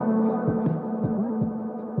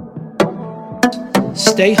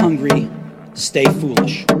stay hungry, stay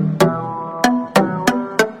foolish.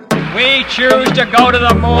 We choose to go to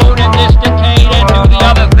the moon in this decade and do the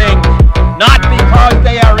other things, not because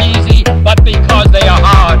they are easy, but because they are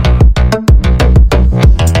hard.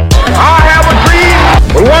 I have a dream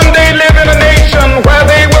to one day live in a nation where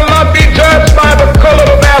they will not be judged by the color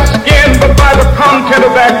of their skin, but by the content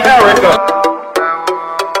of their character.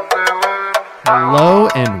 Hello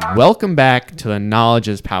and welcome back to the Knowledge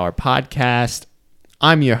is Power podcast.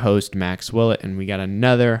 I'm your host, Max Willett, and we got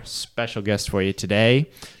another special guest for you today.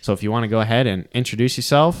 So if you want to go ahead and introduce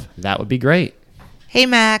yourself, that would be great. Hey,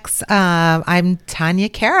 Max. I'm Tanya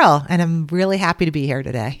Carroll, and I'm really happy to be here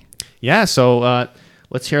today. Yeah, so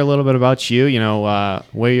let's hear a little bit about you,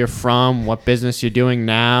 where you're from, what business you're doing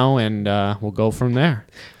now, and we'll go from there.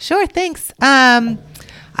 Sure, thanks. I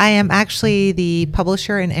am actually the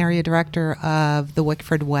publisher and area director of The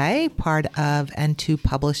Wickford Way, part of N2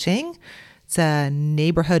 Publishing. It's a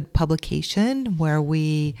neighborhood publication where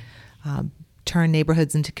we turn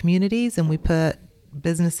neighborhoods into communities and we put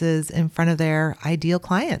businesses in front of their ideal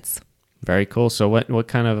clients. Very cool. So what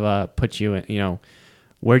kind of put you in,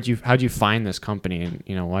 how'd you find this company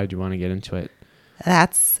and, why did you want to get into it?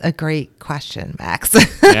 That's a great question, Max.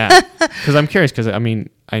 Yeah, because I'm curious because,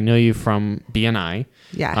 I know you from BNI.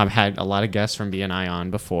 Yeah. I've had a lot of guests from BNI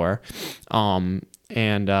on before. I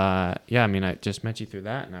just met you through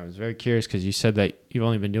that, and I was very curious because you said that you've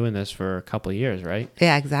only been doing this for a couple of years, right?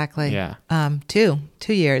 Yeah, exactly. Yeah. 2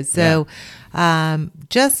 years. So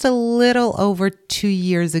just a little over 2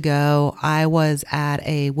 years ago, I was at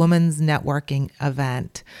a women's networking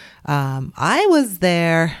event. I was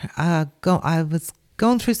there, I was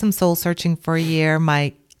going through some soul searching for a year.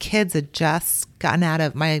 My kids had just gotten out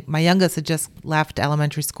of, my youngest had just left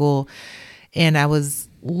elementary school, and I was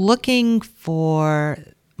looking for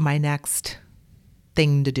my next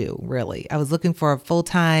thing to do, really. I was looking for a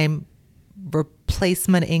full-time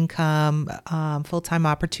replacement income, full-time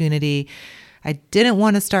opportunity. I didn't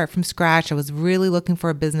want to start from scratch. I was really looking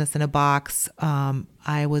for a business in a box.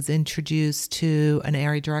 I was introduced to an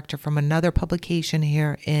area director from another publication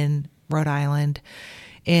here in Rhode Island,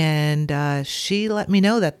 and she let me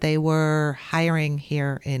know that they were hiring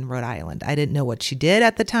here in Rhode Island. I didn't know what she did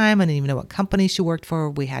at the time. I didn't even know what company she worked for.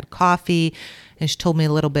 We had coffee, and she told me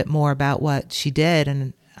a little bit more about what she did,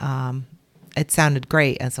 and it sounded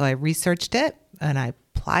great. And so I researched it, and I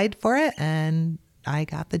applied for it, and I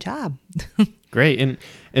got the job. Great. And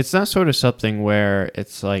it's not sort of something where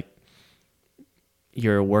it's like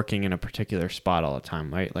you're working in a particular spot all the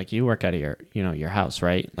time, right? Like you work out of your house,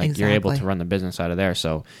 right? Like You're able to run the business out of there.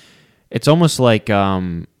 So it's almost like,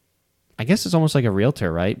 I guess it's almost like a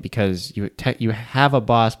realtor, right? Because you have a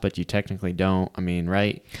boss, but you technically don't.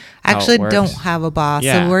 Right? Actually, don't have a boss.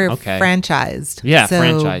 Yeah, so we're okay. franchised. Yeah, so,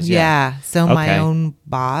 franchise. Yeah. So Okay. my own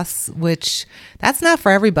boss, which that's not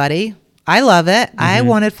for everybody. I love it. Mm-hmm. I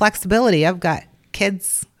wanted flexibility. I've got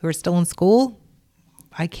kids who are still in school.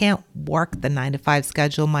 I can't work the 9-to-5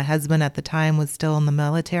 schedule. My husband at the time was still in the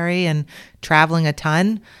military and traveling a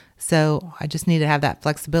ton. So I just need to have that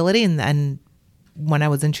flexibility. And when I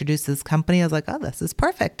was introduced to this company, I was like, oh, this is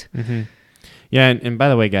perfect. Mm-hmm. Yeah. And by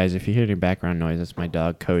the way, guys, if you hear any background noise, that's my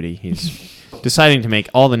dog, Cody. He's deciding to make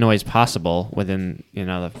all the noise possible within,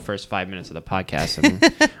 the first 5 minutes of the podcast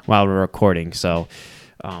and while we're recording. So,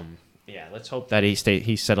 yeah, let's hope that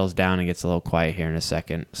he settles down and gets a little quiet here in a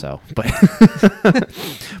second. So,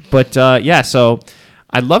 so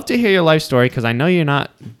I'd love to hear your life story because I know you're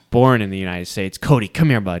not born in the United States. Cody, come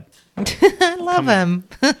here, bud. I love him.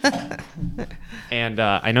 And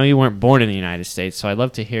I know you weren't born in the United States, so I'd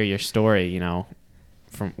love to hear your story,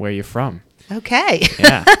 from where you're from. Okay.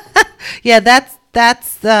 Yeah. Yeah,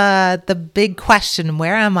 that's the big question.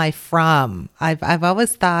 Where am I from? I've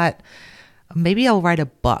always thought maybe I'll write a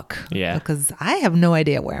book. Yeah. Because I have no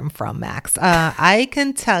idea where I'm from, Max. I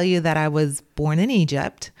can tell you that I was born in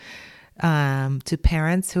Egypt to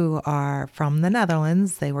parents who are from the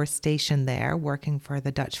Netherlands. They were stationed there working for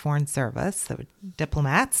the Dutch Foreign Service. They were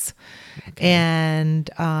diplomats. Okay. And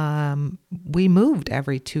we moved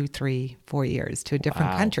every 2, 3, 4 years to a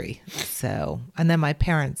different country. So, and then my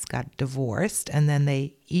parents got divorced, and then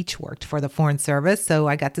they each worked for the Foreign Service. So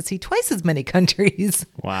I got to see twice as many countries.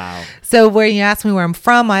 Wow. So when you ask me where I'm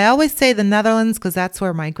from, I always say the Netherlands because that's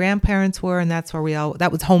where my grandparents were, and that's where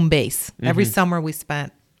that was home base. Mm-hmm. Every summer we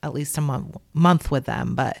spent at least a month with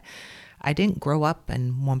them, but I didn't grow up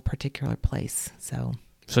in one particular place. So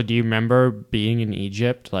do you remember being in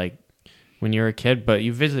Egypt, like when you were a kid, but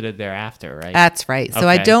you visited there after, right? That's right. So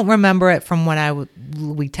I don't remember it from when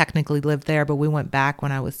we technically lived there, but we went back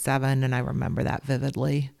when I was 7, and I remember that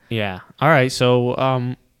vividly. Yeah. All right.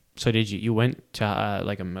 So So did you went to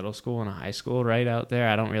like a middle school and a high school right out there?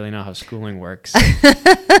 I don't really know how schooling works.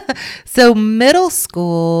 So middle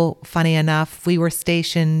school, funny enough, we were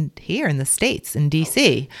stationed here in the States in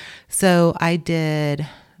DC. So I did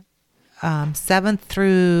 7th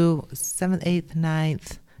through 7th, 8th,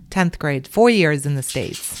 9th, 10th grade, 4 years in the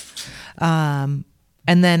States.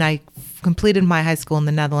 And then I completed my high school in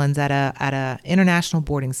the Netherlands at a international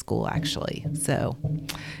boarding school, actually. So,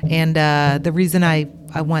 and the reason I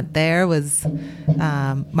went there was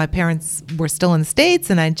my parents were still in the States,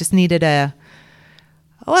 and I just needed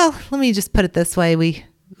well, let me just put it this way. We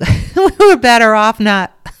were better off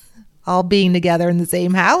not all being together in the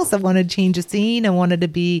same house. I wanted to change the scene. I wanted to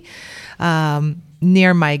be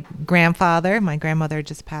near my grandfather. My grandmother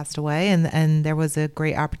just passed away, and there was a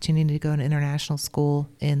great opportunity to go to international school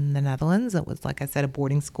in the Netherlands. It was, like I said, a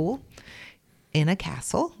boarding school in a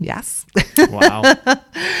castle. Yes. Wow.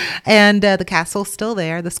 And the castle's still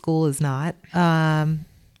there. The school is not. And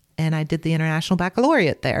I did the International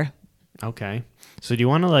Baccalaureate there. Okay. So do you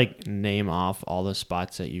want to like name off all the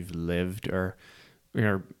spots that you've lived or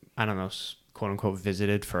I don't know, quote unquote,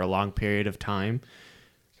 visited for a long period of time?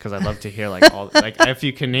 Because I'd love to hear like all like if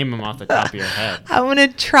you can name them off the top of your head. I'm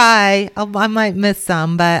gonna try. I might miss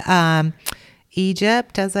some, but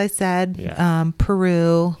Egypt, as I said, Yeah.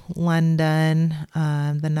 Peru, London,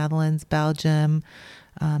 the Netherlands, Belgium,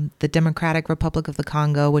 the Democratic Republic of the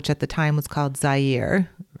Congo, which at the time was called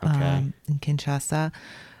Zaire, Okay. in Kinshasa,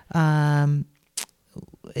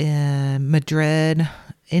 in Madrid,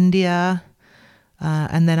 India,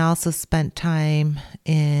 and then also spent time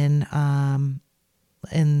in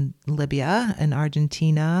Libya and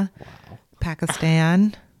Argentina,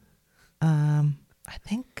 Pakistan. I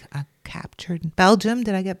think I captured Belgium.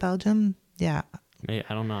 Did I get Belgium? Yeah. I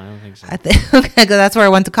don't know. I don't think so. I think okay, because that's where I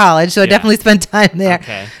went to college, so I Yeah. definitely spent time there.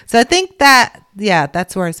 Okay. So I think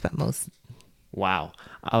that's where I spent most. Wow.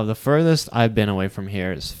 The furthest I've been away from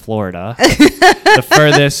here is Florida. The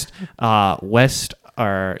furthest west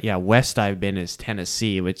I've been is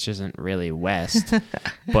Tennessee, which isn't really west.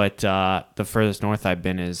 But the furthest north I've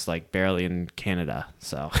been is like barely in Canada.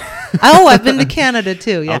 So Oh, I've been to Canada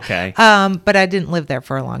too. Yeah. Okay. But I didn't live there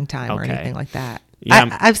for a long time or Okay. anything like that.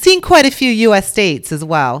 Yeah, I've seen quite a few U.S. states as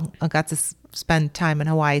well. I got to spend time in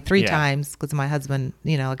Hawaii 3 Yeah. times because my husband,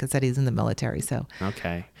 like I said, he's in the military. So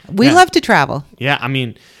okay. we Yeah. love to travel. Yeah, I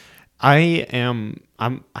mean, I'm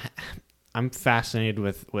fascinated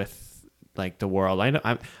with like the world.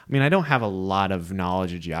 I mean, I don't have a lot of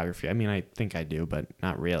knowledge of geography. I mean, I think I do, but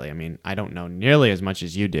not really. I mean, I don't know nearly as much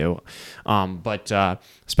as you do. But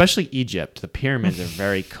especially Egypt, the pyramids are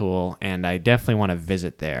very cool, and I definitely want to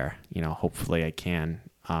visit there. Hopefully I can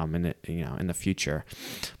in the future.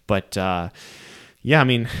 But yeah, I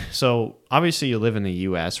mean, so obviously you live in the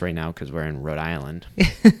U.S. right now because we're in Rhode Island.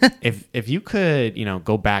 If you could,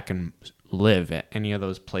 go back and live at any of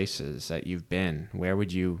those places that you've been, where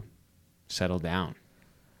would you settle down?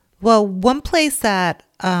 Well, one place that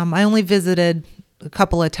I only visited a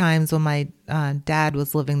couple of times when my dad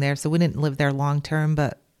was living there, so we didn't live there long term.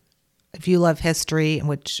 But if you love history,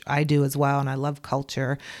 which I do as well, and I love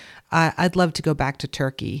culture, I'd love to go back to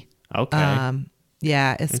Turkey. Okay.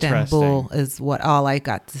 Yeah, Istanbul is what all I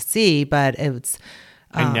got to see, but it's.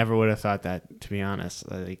 I never would have thought that, to be honest.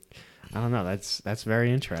 Like, I don't know. That's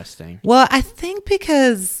very interesting. Well, I think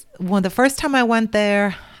because the first time I went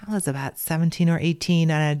there, I was about 17 or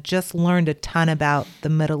 18, and I just learned a ton about the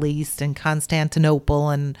Middle East and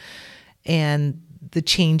Constantinople and the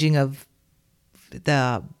changing of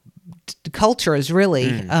the cultures, really,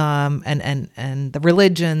 and the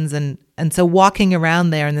religions, and so walking around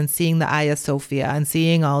there and then seeing the Hagia Sophia and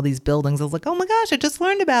seeing all these buildings, I was like, oh my gosh, I just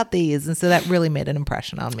learned about these, and so that really made an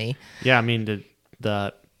impression on me. Yeah, I mean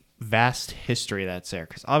the vast history that's there,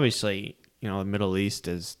 because obviously the Middle East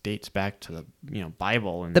dates back to the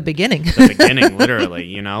Bible and The beginning. the beginning,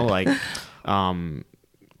 literally.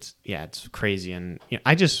 It's crazy, and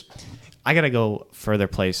I gotta go further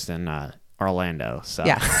place than Orlando. So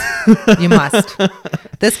Yes, you must.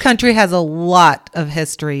 This country has a lot of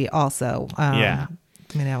history also. Yeah.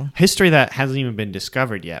 History that hasn't even been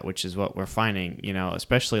discovered yet, which is what we're finding,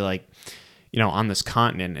 especially like, on this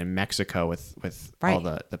continent in Mexico with Right. all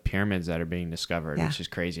the pyramids that are being discovered, Yeah. which is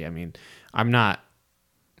crazy. I mean, I'm not,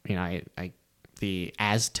 the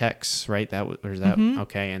Aztecs, right?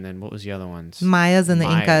 Okay. And then what was the other ones? Mayas and the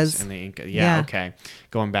Incas. And the Incas. Yeah. Yeah. Okay.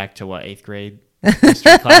 Going back to what, 8th grade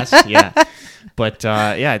history class? Yeah. But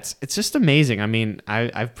it's just amazing. I mean,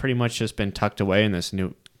 I've pretty much just been tucked away in this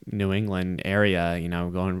New England area,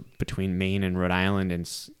 going between Maine and Rhode Island and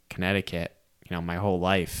Connecticut, my whole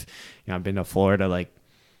life. I've been to Florida like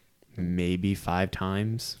maybe 5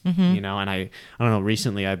 times, you know, and I don't know,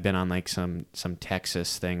 recently I've been on like some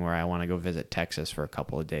Texas thing where I want to go visit Texas for a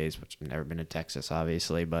couple of days, which I've never been to Texas,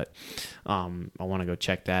 obviously, but I want to go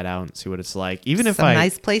check that out and see what it's like. Even if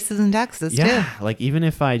nice places in Texas too. Like even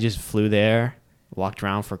if I just flew there, walked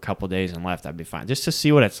around for a couple of days and left, I'd be fine, just to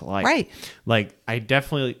see what it's like. Right. Like I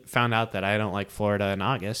definitely found out that I don't like Florida in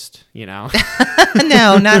August, you know.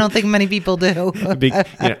 No, I don't think many people do.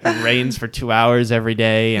 It rains for 2 hours every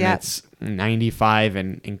day, and Yep. it's 95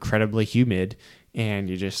 and incredibly humid, and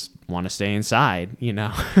you just want to stay inside, you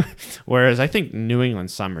know. Whereas I think New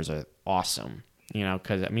England summers are awesome, you know,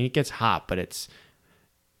 because I mean it gets hot, but it's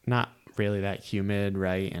not really that humid,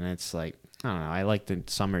 right? And it's like, I don't know, I like the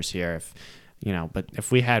summers here. If you know, but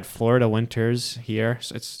if we had Florida winters here,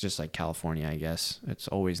 so it's just like California, I guess. It's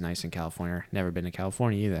always nice in California. Never been to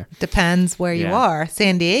California either. Depends where you Yeah. are.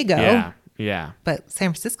 San Diego. Yeah. But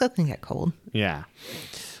San Francisco can get cold. Yeah.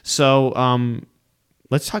 So,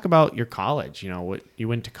 let's talk about your college. You know, what you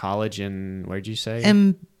went to college in, where'd you say?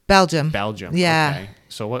 In Belgium. Belgium. Yeah. Okay.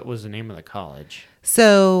 So what was the name of the college?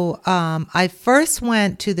 So I first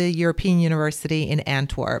went to the European University in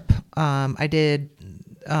Antwerp. I did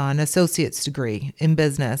an associate's degree in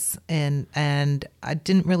business, and I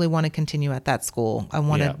didn't really want to continue at that school. I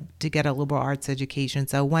wanted to get a liberal arts education,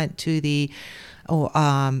 so I went to the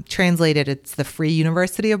translated, it's the Free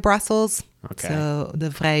University of Brussels. Okay. So the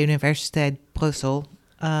Vrije Universiteit Brussels.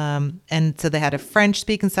 And so they had a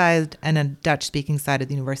French-speaking side and a Dutch-speaking side of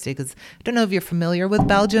the university, because I don't know if you're familiar with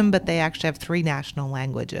Belgium, but they actually have 3 national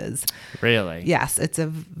languages. Really? Yes, it's a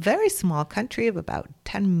very small country of about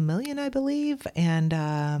 10 million, I believe. And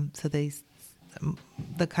so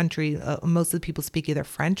the country, most of the people speak either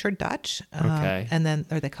French or Dutch. Okay. And then,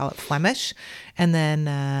 or they call it Flemish, and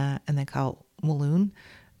they call it Walloon,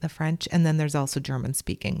 the French, and then there's also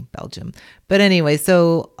German-speaking Belgium. But anyway,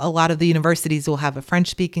 so a lot of the universities will have a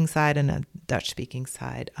French-speaking side and a Dutch-speaking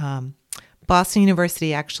side. Boston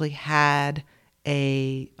University actually had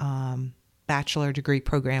a bachelor degree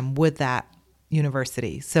program with that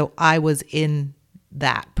university. So I was in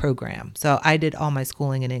that program. So I did all my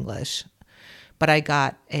schooling in English, but I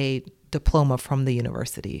got a diploma from the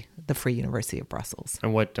university, the Free University of Brussels.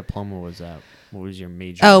 And what diploma was that? What was your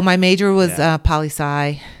major? Oh, my major was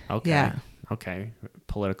poli-sci. Okay. Yeah. Okay.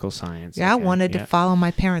 Political science. Yeah, Okay. I wanted to follow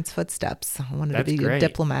my parents' footsteps. I wanted That's to be great. a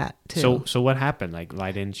diplomat too. So what happened? Like,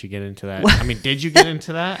 why didn't you get into that? I mean, did you get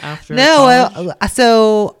into that after No, college?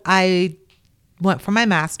 so I went for my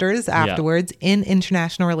master's afterwards in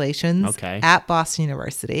international relations at Boston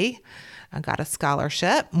University. I got a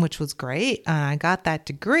scholarship, which was great. I got that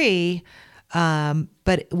degree.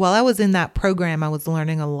 But while I was in that program, I was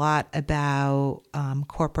learning a lot about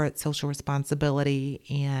corporate social responsibility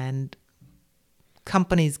and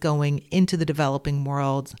companies going into the developing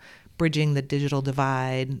world, bridging the digital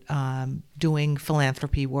divide, doing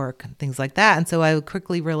philanthropy work and things like that. And so I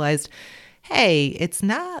quickly realized, hey, it's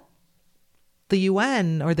not the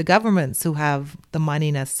UN or the governments who have the money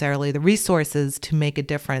necessarily, the resources to make a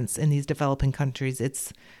difference in these developing countries.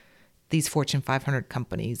 It's these Fortune 500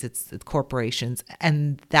 companies, it's corporations.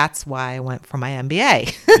 And that's why I went for my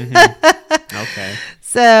MBA. Mm-hmm. Okay.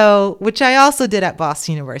 So, which I also did at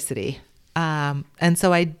Boston University. And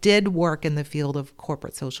so I did work in the field of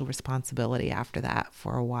corporate social responsibility after that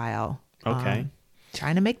for a while. Okay.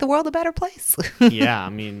 Trying to make the world a better place. Yeah, I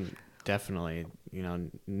mean, definitely. You know,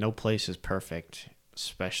 no place is perfect,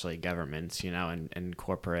 especially governments, you know, and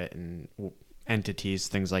corporate and entities,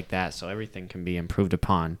 things like that. So everything can be improved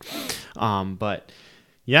upon. But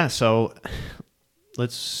yeah, so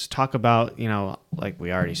let's talk about, you know, like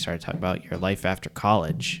we already started talking about your life after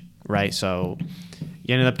college, right? So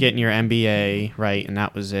you ended up getting your MBA, right? And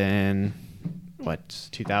that was in,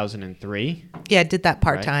 2003? Yeah, I did that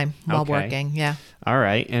part-time while working. Yeah. All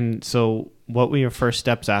right. And so what were your first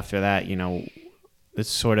steps after that? You know, let's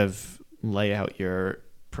sort of lay out your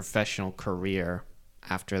professional career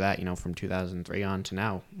after that, you know, from 2003 on to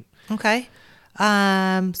now. Okay.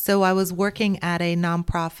 So I was working at a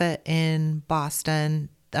nonprofit in Boston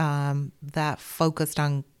that focused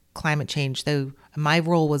on climate change. Though my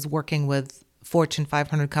role was working with Fortune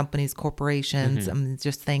 500 companies, corporations.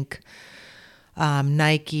 Just think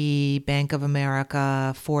Nike, Bank of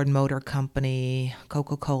America, Ford Motor Company,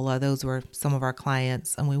 Coca-Cola. Those were some of our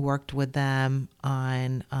clients. And we worked with them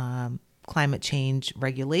on climate change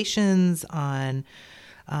regulations, on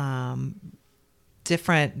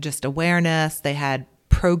different just awareness. They had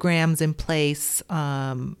programs in place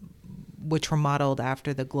which were modeled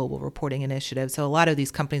after the Global Reporting Initiative. So a lot of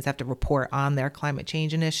these companies have to report on their climate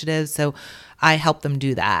change initiatives. So I helped them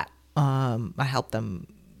do that. I helped them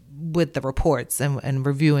with the reports and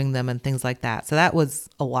reviewing them and things like that. So that was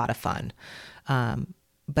a lot of fun.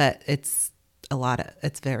 But it's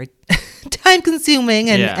very time consuming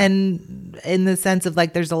and in the sense of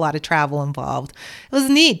like there's a lot of travel involved. It was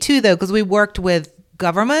neat too though, because we worked with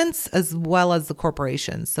governments as well as the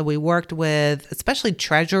corporations. So we worked with especially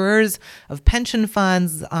treasurers of pension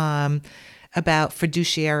funds about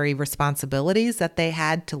fiduciary responsibilities that they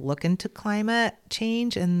had to look into climate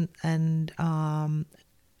change and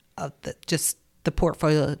just the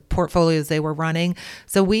portfolios they were running.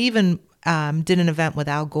 So we even did an event with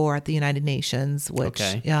Al Gore at the United Nations,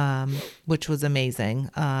 which was amazing.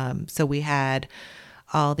 So we had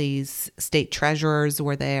all these state treasurers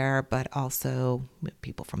were there, but also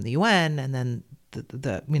people from the UN, and then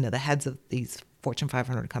the heads of these Fortune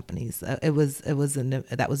 500 companies.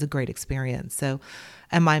 That was a great experience. So,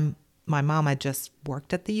 and my mom had just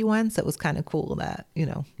worked at the UN, so it was kind of cool that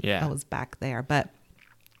I was back there. But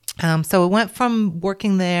so it went from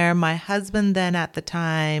working there. My husband then at the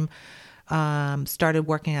time started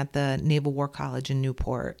working at the Naval War College in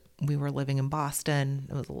Newport. We were living in Boston.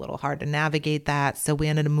 It was a little hard to navigate that, so we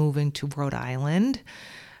ended up moving to Rhode Island.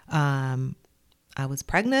 I was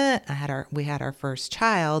pregnant. We had our first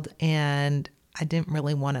child, and I didn't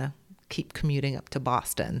really want to keep commuting up to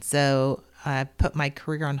Boston. So I put my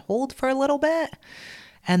career on hold for a little bit.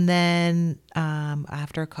 And then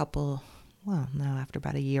after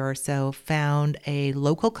about a year or so, found a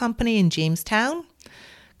local company in Jamestown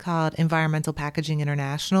called Environmental Packaging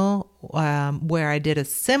International, where I did a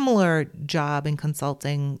similar job in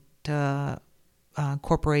consulting to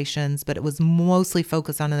corporations, but it was mostly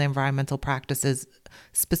focused on the environmental practices,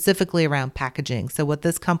 specifically around packaging. So what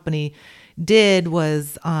this company did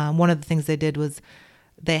was, one of the things they did was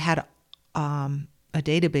they had a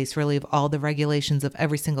database really of all the regulations of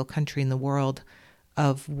every single country in the world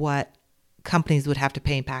of what companies would have to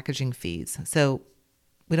pay in packaging fees. So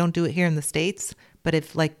we don't do it here in the States, but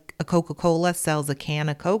if like a Coca-Cola sells a can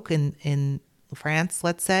of Coke in France,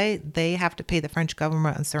 let's say, they have to pay the French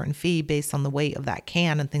government a certain fee based on the weight of that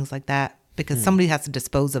can and things like that, because somebody has to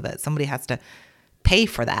dispose of it. Somebody has to pay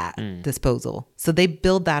for that disposal. So they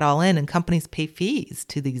build that all in, and companies pay fees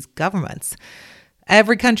to these governments.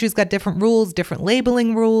 Every country's got different rules, different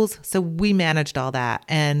labeling rules. So we managed all that.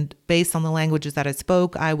 And based on the languages that I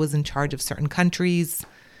spoke, I was in charge of certain countries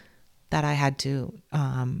that I had to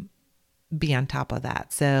be on top of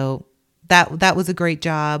that. So that was a great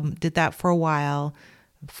job. Did that for a while,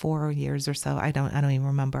 4 years or so. I don't even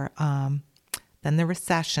remember. Then the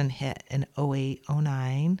recession hit in 2008,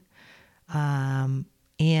 2009.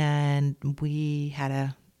 And we had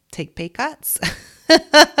to take pay cuts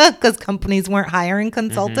because companies weren't hiring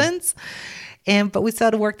consultants. But we still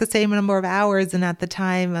had to work the same number of hours. And at the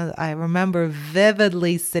time, I remember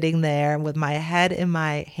vividly sitting there with my head in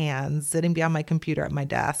my hands, sitting behind my computer at my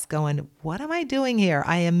desk going, what am I doing here?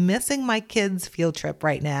 I am missing my kids' field trip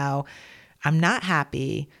right now. I'm not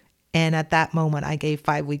happy. And at that moment, I gave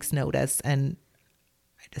 5 weeks notice and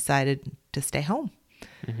I decided to stay home.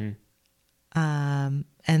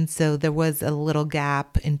 And so there was a little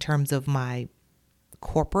gap in terms of my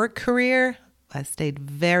corporate career. I stayed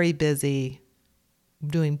very busy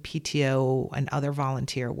doing PTO and other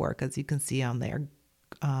volunteer work, as you can see on there.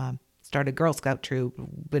 Started Girl Scout troop,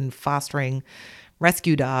 been fostering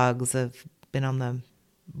rescue dogs. I've been on the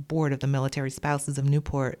board of the Military Spouses of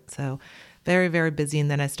Newport. So very, very busy. And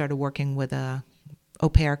then I started working with a au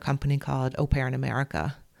pair company called Au Pair in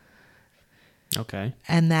America. Okay.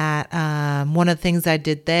 And that one of the things I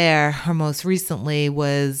did there most recently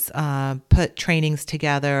was put trainings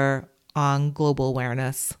together on global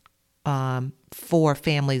awareness for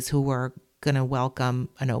families who were going to welcome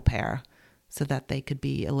an au pair, so that they could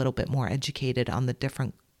be a little bit more educated on the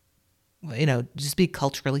different, just be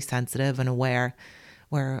culturally sensitive and aware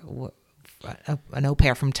where an au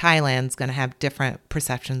pair from Thailand is going to have different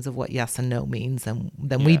perceptions of what yes and no means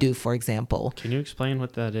than we do, for example. Can you explain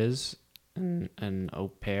what that is? An au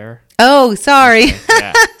pair? Oh, sorry. Okay.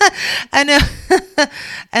 Yeah. I know.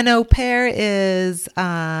 An au pair is,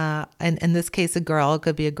 in this case, a girl. It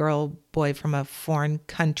could be a girl, boy from a foreign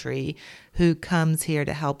country who comes here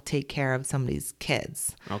to help take care of somebody's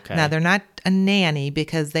kids. Okay. Now, they're not a nanny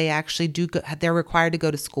because they actually they're required to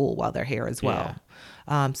go to school while they're here as well.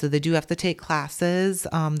 Yeah. So they do have to take classes.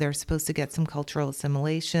 They're supposed to get some cultural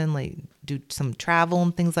assimilation, like do some travel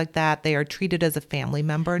and things like that. They are treated as a family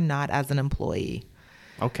member, not as an employee.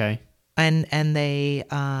 Okay. And they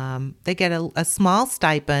get a small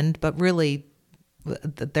stipend, but really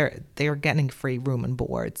they're getting free room and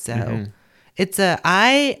board. So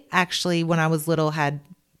I actually, when I was little, had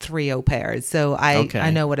 3 au pairs, so Okay.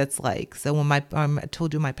 I know what it's like. So when I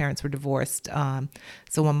told you my parents were divorced,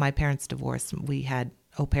 so when my parents divorced, we had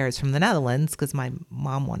au pairs from the Netherlands because my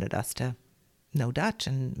mom wanted us to know Dutch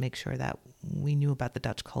and make sure that we knew about the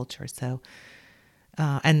Dutch culture. So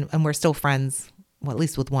and we're still friends, well, at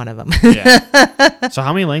least with one of them. Yeah. So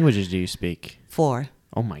how many languages do you speak? 4.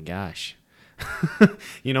 Oh my gosh.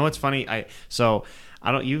 You know what's funny?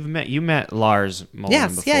 You met Lars Molen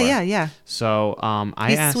Yes, before. yeah. So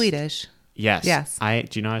He's asked, Swedish. Yes. Yes.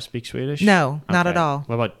 Do you know how to speak Swedish? No, not at Okay. all.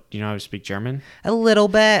 What about, do you know how to speak German? A little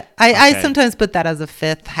bit. I Okay. sometimes put that as a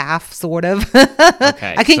fifth half, sort of.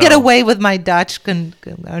 Okay. I can get so- away with my Dutch. Can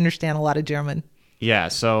understand a lot of German. Yeah.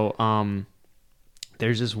 So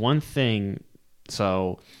there's this one thing.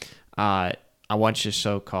 So I watched this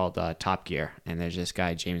show called Top Gear, and there's this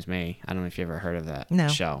guy, James May. I don't know if you ever heard of that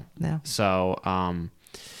show. No. So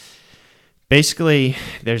basically,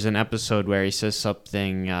 there's an episode where he says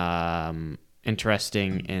something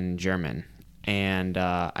interesting in German, and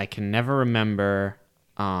I can never remember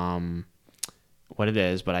what it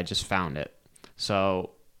is, but I just found it.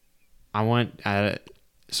 So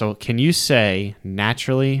so can you say,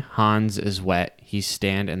 naturally, Hans is wet, he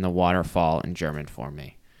stand in the waterfall in German for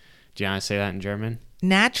me? Do you want to say that in German?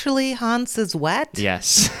 Naturally, Hans is wet.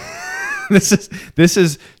 Yes. This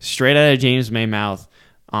is straight out of James May mouth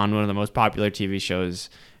on one of the most popular TV shows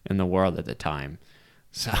in the world at the time.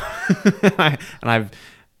 So, I've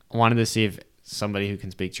wanted to see if somebody who can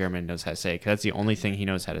speak German knows how to say it, because that's the only thing he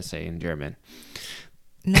knows how to say in German.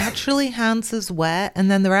 Naturally, Hans is wet, and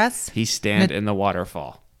then the rest. He stand in the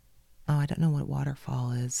waterfall. Oh, I don't know what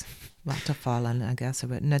waterfall is. Waterfallen, I guess.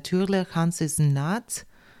 But natürlich, Hans is nat.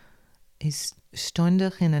 Is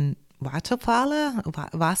stündig in een waterfalle?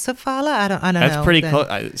 Wasserfalle? I don't know. That's pretty Then-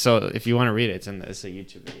 close. So if you want to read it, it's a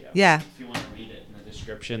YouTube video. Yeah. If you want to read it in the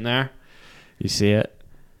description there, you see it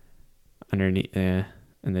underneath in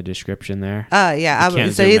the description there. Ja, You aber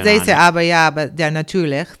can't so zoom je in zei on ze, it. aber ja, aber ja,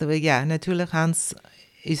 natürlich. Ja, natürlich, Hans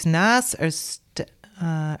is nass,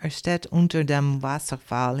 steht unter dem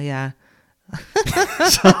Wasserfall, ja.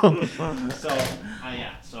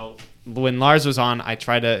 So when Lars was on, I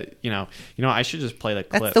tried to, I should just play the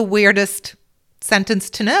clip. That's the weirdest sentence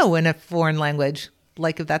to know in a foreign language.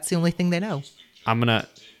 Like if that's the only thing they know. I'm gonna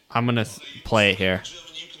play it here.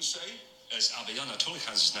 German you can say is, aber ja, natürlich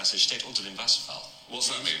Hans ist nass, er steht unter dem Wasserfall. What's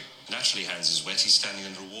that mean? Naturally Hans is wet, he's standing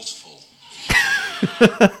under a waterfall.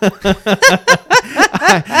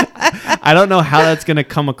 I don't know how that's gonna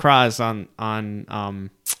come across on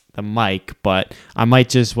the mic, but I might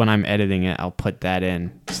just, when I'm editing it, I'll put that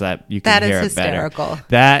in so that you can That is hear it hysterical.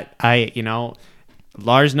 better. That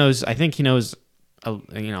Lars knows. I think he knows a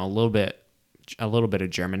little bit of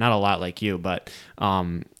German, not a lot like you, but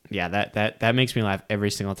yeah, that makes me laugh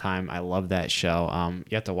every single time. I love that show.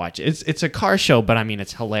 You have to watch it. It's a car show, but I mean,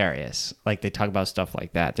 it's hilarious. Like they talk about stuff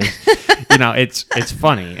like that. It's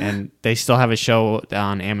funny, and they still have a show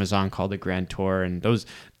on Amazon called The Grand Tour, and those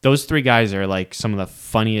 3 guys are like some of the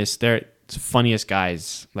funniest. They're funniest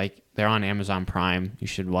guys. Like they're on Amazon Prime. You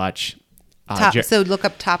should watch. So look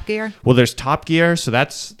up Top Gear. Well, there's Top Gear, so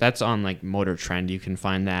that's on like Motor Trend. You can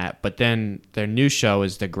find that. But then their new show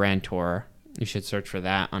is The Grand Tour. You should search for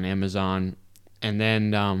that on Amazon. And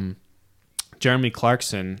then Jeremy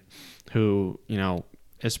Clarkson, who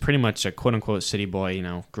is pretty much a quote unquote city boy.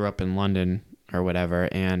 Grew up in London or whatever,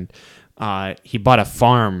 and he bought a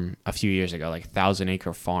farm a few years ago, like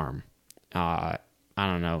 1,000-acre farm. I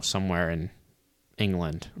don't know, somewhere in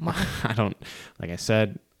England. Like I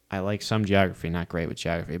said, I like some geography, not great with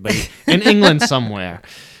geography, but in England somewhere.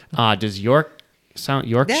 Does York sound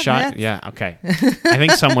Yorkshire? Yeah, okay. I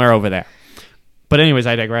think somewhere over there. But anyways,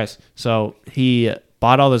 I digress. So he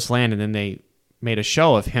bought all this land, and then they made a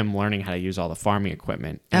show of him learning how to use all the farming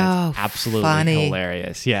equipment. And it's absolutely funny.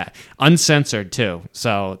 hilarious. Yeah, uncensored too.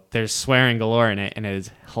 So there's swearing galore in it, and it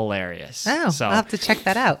is hilarious. Oh, so I'll have to check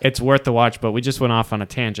that out. it's worth the watch. But we just went off on a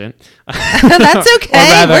tangent. That's okay.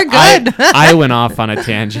 Or rather, We're good. I went off on a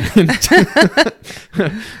tangent.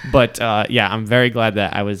 But yeah, I'm very glad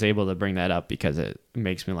that I was able to bring that up because it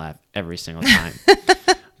makes me laugh every single time.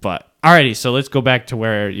 But alrighty, so let's go back to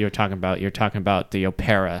where you're talking about. You're talking about the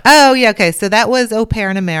opera. Oh, yeah. Okay. So that was Au Pair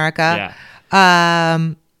in America.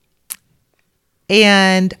 Yeah.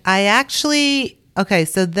 And I actually,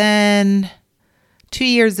 so then 2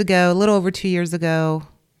 years ago, a little over 2 years ago,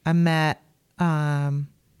 I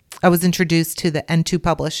was introduced to the N2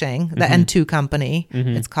 Publishing, the N2 company,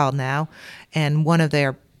 it's called now. And one of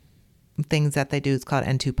their things that they do. It's called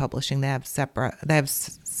N2 Publishing. They have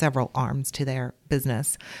several arms to their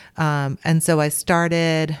business. And so I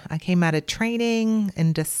came out of training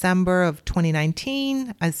in December of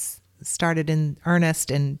 2019. I started in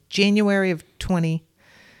earnest in January of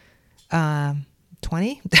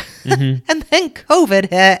 2020. And then COVID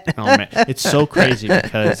hit. Oh man, it's so crazy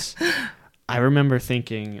because I remember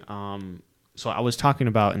thinking, so I was talking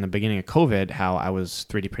about in the beginning of COVID how I was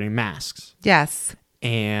 3D printing masks. Yes.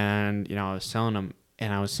 And, I was selling them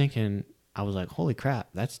and I was thinking, I was like, holy crap,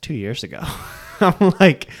 that's 2 years ago. I'm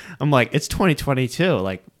like, it's 2022.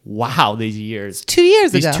 Like, wow, these 2 years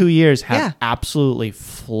ago. These 2 years have absolutely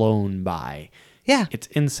flown by. Yeah. It's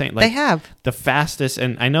insane. Like, they have. The fastest,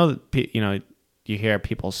 and I know that, you hear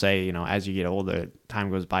people say, as you get older, time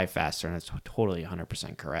goes by faster, and it's totally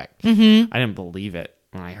 100% correct. Mm-hmm. I didn't believe it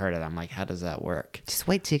when I heard it. I'm like, how does that work? Just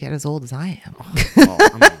wait till you get as old as I am.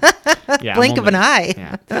 Blink of an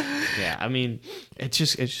eye. Yeah. I mean, it's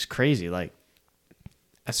just crazy. Like,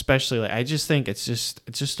 especially, like, I just think it's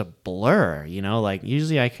just a blur. Like,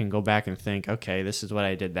 usually I can go back and think, okay, this is what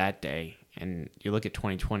I did that day, and you look at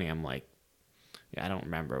 2020, I'm like, I don't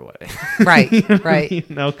remember what. Right. Right.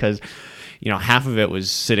 Because. Half of it was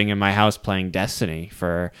sitting in my house playing Destiny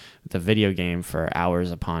for the video game for hours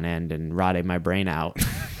upon end and rotting my brain out.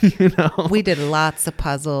 We did lots of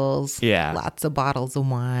puzzles. Yeah. Lots of bottles of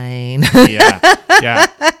wine. Yeah.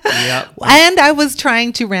 And I was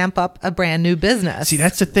trying to ramp up a brand new business. See,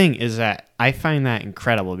 that's the thing is that I find that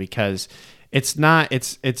incredible because it's not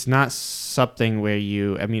something where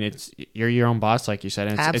you're your own boss, like you said,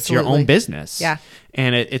 and it's your own business. Yeah.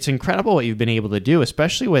 And it's incredible what you've been able to do,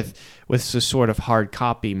 especially with this sort of hard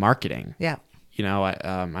copy marketing. Yeah. I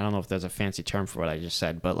don't know if there's a fancy term for what I just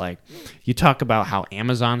said, but like you talk about how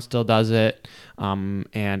Amazon still does it.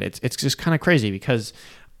 And it's just kind of crazy because,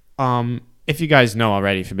 if you guys know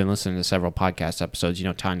already, if you've been listening to several podcast episodes,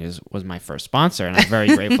 Tanya was my first sponsor, and I'm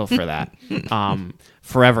very grateful for that.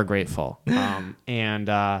 Forever grateful.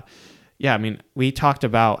 We talked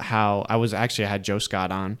about how I had Joe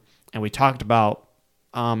Scott on, and we talked about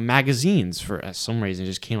magazines for some reason. It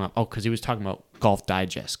just came up. Oh, because he was talking about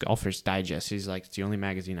Golfer's Digest. He's like, it's the only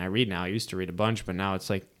magazine I read now. I used to read a bunch, but now it's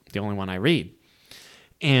like the only one I read.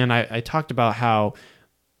 And I talked about how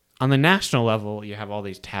on the national level, you have all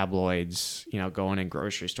these tabloids, going in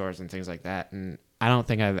grocery stores and things like that. And I don't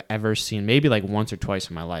think I've ever seen, maybe like once or twice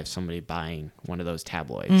in my life, somebody buying one of those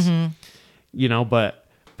tabloids. Mm-hmm. But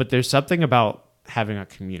there's something about having a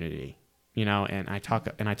community, and I talk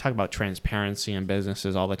about transparency in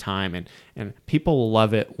businesses all the time, and people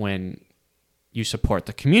love it when you support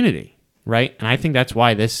the community, right? And I think that's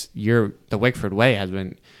why the Wickford Way has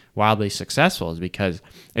been wildly successful, is because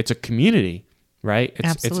it's a community. Right?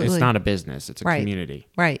 It's not a business. It's a community.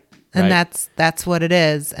 Right. And that's what it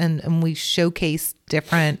is. And we showcase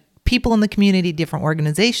different people in the community, different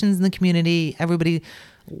organizations in the community, everybody.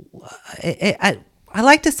 I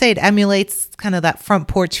like to say it emulates kind of that front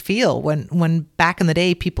porch feel when back in the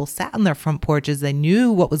day people sat on their front porches, they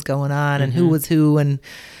knew what was going on and who was who, and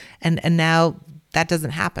now that doesn't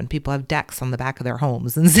happen. People have decks on the back of their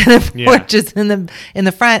homes instead of porches in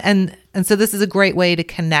the front. And so this is a great way to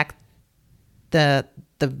connect the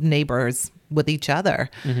neighbors with each other,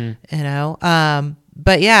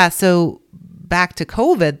 but yeah, so back to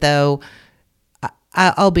COVID though,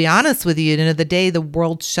 I'll be honest with you, the day the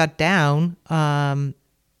world shut down, one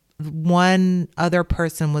other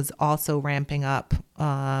person was also ramping up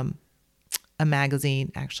a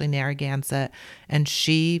magazine, actually Narragansett, and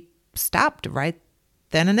she stopped right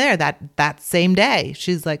then and there that same day.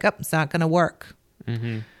 She's like, oh, it's not going to work.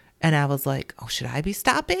 Mm-hmm. And I was like, oh, should I be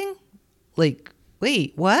stopping? Like,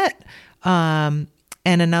 wait, what? And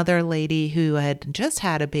another lady who had just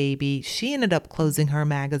had a baby, she ended up closing her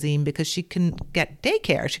magazine because she couldn't get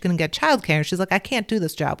daycare. She couldn't get childcare. She's like, I can't do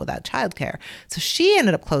this job without childcare. So she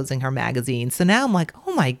ended up closing her magazine. So now I'm like,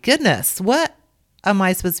 oh my goodness, what am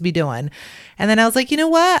I supposed to be doing? And then I was like, you know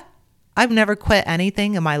what? I've never quit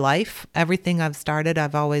anything in my life. Everything I've started,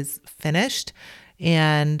 I've always finished.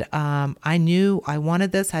 And I knew I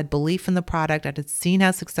wanted this. I had belief in the product. I had seen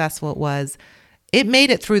how successful it was. It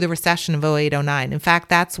made it through the recession of 08-09. In fact,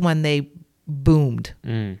 that's when they boomed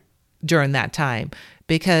during that time,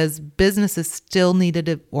 because businesses still needed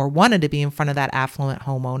to or wanted to be in front of that affluent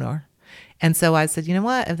homeowner. And so I said, you know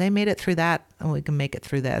what? If they made it through that, we can make it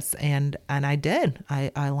through this. And I did.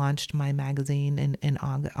 I launched my magazine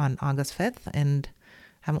on August 5th and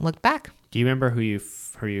haven't looked back. Do you remember who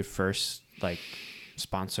your first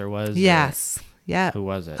sponsor was? Yes. Yeah. Who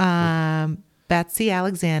was it? Betsy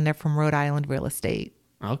Alexander from Rhode Island Real Estate.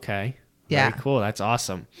 Okay. Yeah. Very cool. That's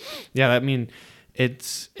awesome. Yeah. I mean,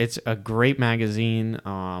 It's a great magazine,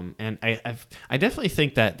 and I definitely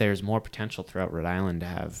think that there's more potential throughout Rhode Island to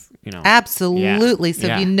have, Absolutely. Yeah, So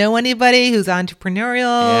yeah. if you know anybody who's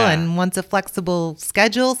entrepreneurial and wants a flexible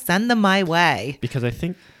schedule, send them my way. Because I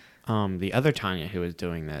think the other Tanya who is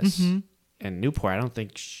doing this in Newport, I don't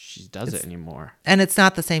think she does it anymore. And it's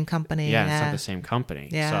not the same company. Yeah, it's not the same company.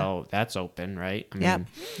 Yeah. So that's open, right?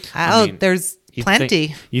 There's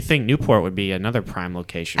plenty. You think Newport would be another prime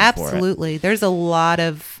location for it? Absolutely. There's a lot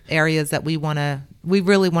of areas that we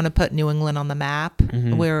really want to put New England on the map.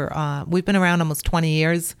 We've been around almost 20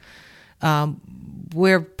 years.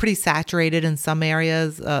 We're pretty saturated in some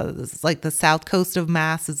areas. It's like the south coast of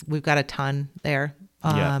Mass we've got a ton there.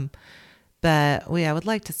 But I would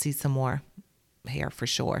like to see some more here for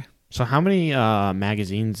sure. So how many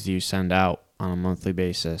magazines do you send out on a monthly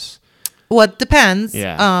basis? Well, it depends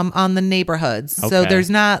Yeah. on the neighborhoods. So Okay. there's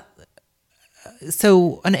not.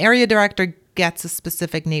 So an area director gets a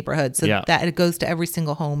specific neighborhood, so that it goes to every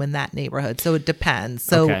single home in that neighborhood. So it depends.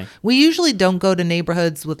 So we usually don't go to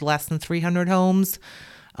neighborhoods with less than 300 homes,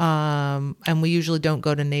 and we usually don't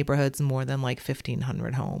go to neighborhoods more than like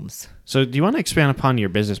 1,500 homes. So do you want to expand upon your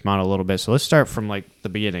business model a little bit? So let's start from like the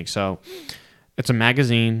beginning. So it's a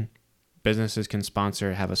magazine. Businesses can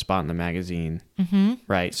have a spot in the magazine,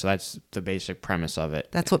 right? So that's the basic premise of it.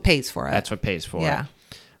 That's what pays for it. That's what pays for Yeah. it.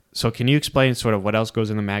 So can you explain sort of what else goes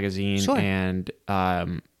in the magazine Sure. and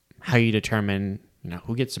how you determine,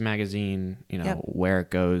 who gets the magazine, where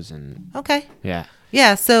it goes and Okay. yeah.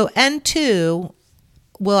 Yeah. So N2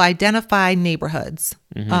 will identify neighborhoods.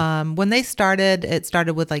 When they started, it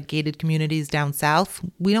started with like gated communities down south.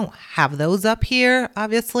 We don't have those up here,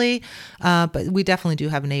 obviously, but we definitely do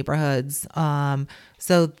have neighborhoods.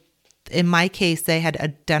 So in my case, they had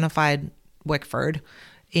identified Wickford,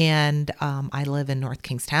 and I live in North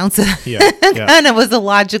Kingstown, so kind of was a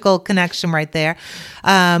logical connection right there.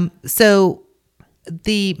 So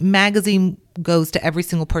the magazine goes to every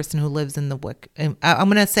single person who lives in the I'm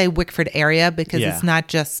going to say Wickford area because it's not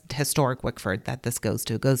just historic Wickford that this goes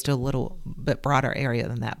to. It goes to a little bit broader area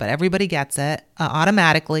than that. But everybody gets it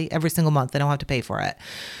automatically every single month. They don't have to pay for it.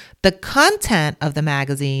 The content of the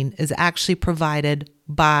magazine is actually provided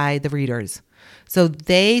by the readers. So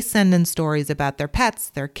they send in stories about their pets,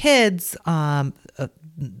 their kids.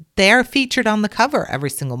 They're featured on the cover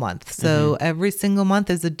every single month. So every single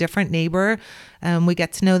month is a different neighbor, and we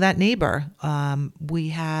get to know that neighbor. We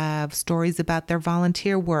have stories about their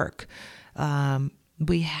volunteer work.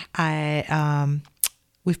 We've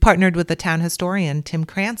partnered with the town historian, Tim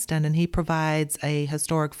Cranston, and he provides a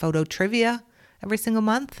historic photo trivia every single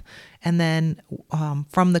month. And then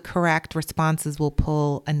from the correct responses, we'll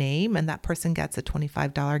pull a name, and that person gets a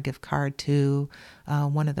 $25 gift card to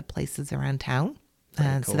one of the places around town.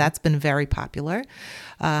 And so that's been very popular.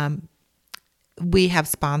 We have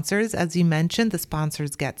sponsors, as you mentioned. The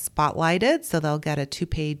sponsors get spotlighted, so they'll get a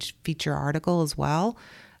 2-page feature article as well.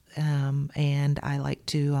 And I like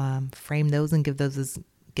to frame those and give those as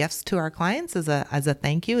gifts to our clients as a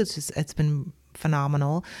thank you. It's been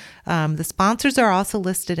phenomenal. The sponsors are also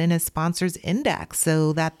listed in a sponsors index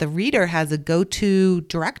so that the reader has a go-to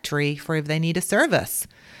directory for if they need a service.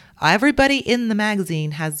 Everybody in the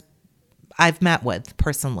magazine I've met with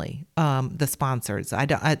personally, the sponsors.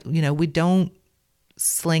 We don't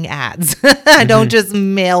sling ads. I don't just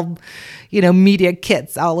mail, media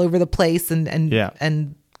kits all over the place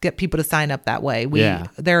and get people to sign up that way.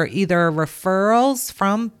 There are either referrals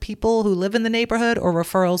from people who live in the neighborhood or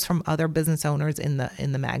referrals from other business owners in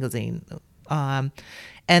the magazine. And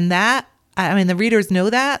that, the readers know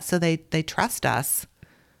that, so they trust us.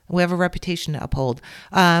 We have a reputation to uphold.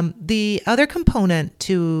 The other component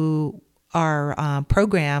to our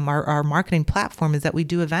program, our marketing platform, is that we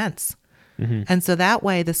do events. And so that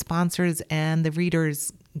way the sponsors and the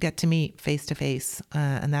readers get to meet face to face.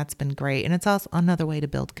 And that's been great. And it's also another way to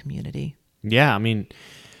build community. Yeah. And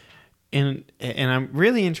I'm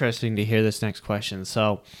really interested to hear this next question.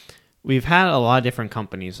 So we've had a lot of different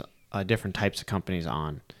companies, different types of companies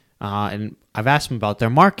on, and I've asked them about their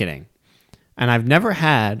marketing, and I've never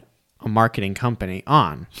had a marketing company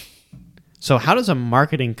on. So how does a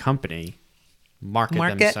marketing company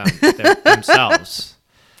market? themselves?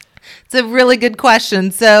 It's a really good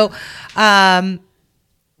question. So, networking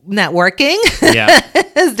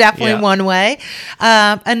is definitely one way.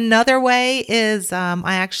 Another way is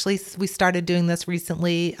we started doing this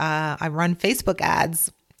recently. I run Facebook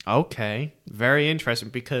ads. Okay. Very interesting,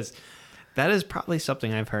 because that is probably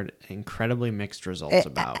something I've heard incredibly mixed results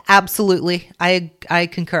about. Absolutely. I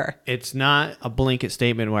concur. It's not a blanket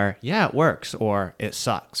statement where, it works or it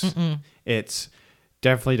sucks. It's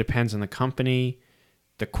definitely depends on the company,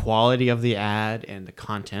 the quality of the ad and the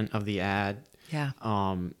content of the ad. Yeah.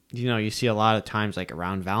 You know, you see a lot of times like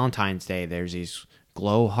around Valentine's Day, there's these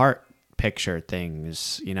glow heart picture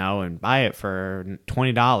things, you know, and buy it for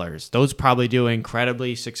 $20. Those probably do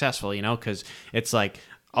incredibly successful, you know, because it's like,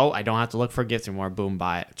 oh, I don't have to look for gifts anymore. Boom,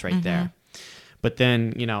 buy it. It's right there. But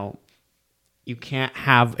then, you know, you can't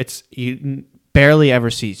have, you barely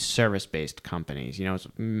ever see service-based companies. You know, it's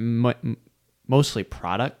mostly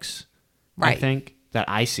products, right, I think, that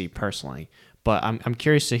I see personally. But I'm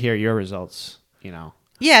curious to hear your results, you know.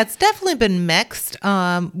 Yeah, it's definitely been mixed.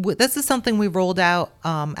 This is something we rolled out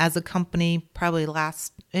as a company probably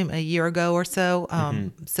a year ago or so.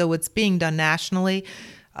 So it's being done nationally.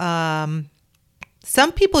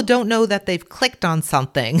 Some people don't know that they've clicked on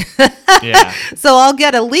something. Yeah. So I'll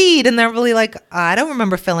get a lead and they're really like, I don't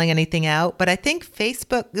remember filling anything out. But I think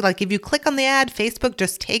Facebook, like if you click on the ad, Facebook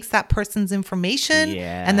just takes that person's information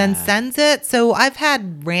and then sends it. So I've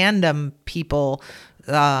had random people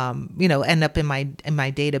end up in my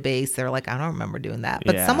database. They're like, I don't remember doing that.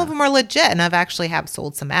 But some of them are legit, and I've actually have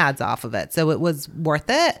sold some ads off of it. So it was worth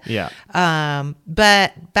it. Yeah.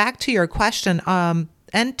 But back to your question, the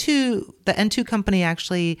N2 company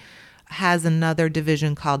actually has another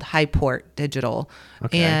division called Highport Digital.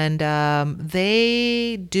 Okay. And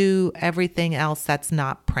they do everything else that's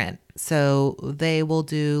not print. So they will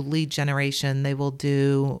do lead generation. They will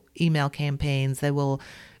do email campaigns. They will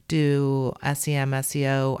do SEM,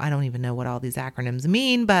 SEO. I don't even know what all these acronyms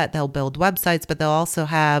mean, but they'll build websites, but they'll also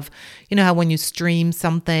have, you know, how when you stream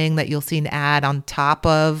something that you'll see an ad on top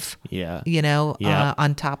of,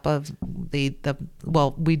 on top of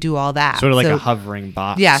we do all that. Sort of like a hovering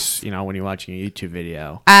box, yes, you know, when you're watching a YouTube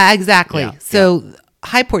video. Exactly. Yeah. So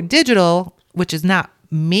Highport Digital, which is not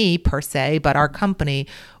me per se, but our company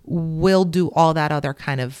will do all that other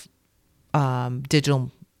kind of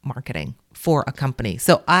digital marketing for a company.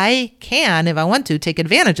 So I can, if I want to, take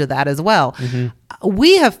advantage of that as well.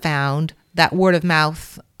 We have found that word of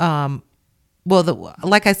mouth, like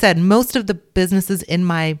I said, most of the businesses in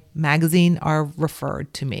my magazine are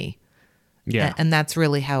referred to me. Yeah. And that's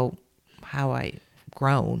really how I've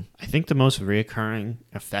grown. I think the most reoccurring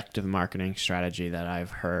effective marketing strategy that I've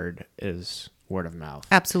heard is word of mouth.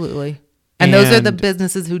 Absolutely. And those are the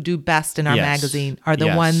businesses who do best in our magazine, are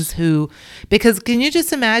the ones who, because can you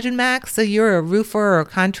just imagine, Max, so you're a roofer or a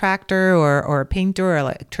contractor or a painter or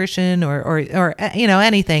electrician or you know,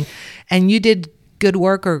 anything, and you did good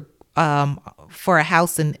work or for a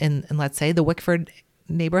house in let's say the Wickford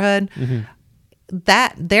neighborhood,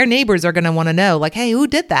 that their neighbors are going to want to know, like, hey, who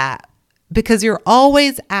did that? Because you're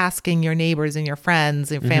always asking your neighbors and your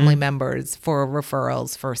friends, your family members for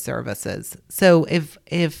referrals for services. So if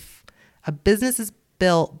a business is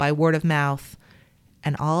built by word of mouth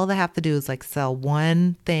and all they have to do is like sell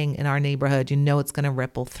one thing in our neighborhood, you know, it's going to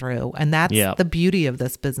ripple through. And that's the beauty of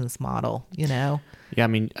this business model, you know? Yeah. I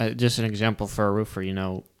mean, just an example for a roofer, you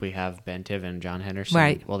know, we have Ben Tiven, John Henderson.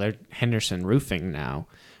 Right. Well, they're Henderson Roofing now.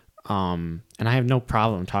 And I have no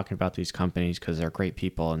problem talking about these companies because they're great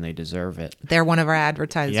people and they deserve it. They're one of our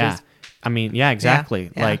advertisers. Yeah. I mean, yeah,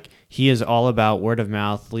 exactly. Yeah. Like he is all about word of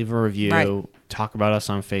mouth, leave a review, talk about us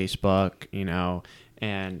on Facebook, you know,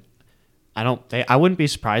 and I wouldn't be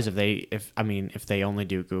surprised if they only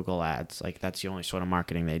do Google ads. Like that's the only sort of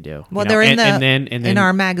marketing they do. Well, you know? they're in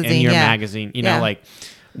our magazine. In your magazine, you know, like,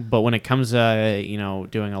 but when it comes to, you know,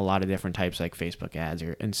 doing a lot of different types like Facebook ads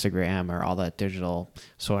or Instagram or all that digital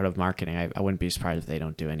sort of marketing, I wouldn't be surprised if they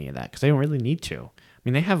don't do any of that because they don't really need to. I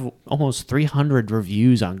mean, they have almost 300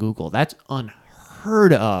 reviews on Google. That's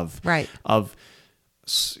unheard of. Right. Of,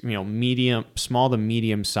 you know, small to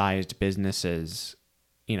medium-sized businesses,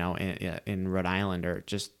 you know, in Rhode Island or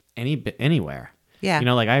just anywhere. Yeah. You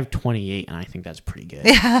know, like I have 28 and I think that's pretty good.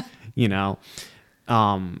 Yeah. You know,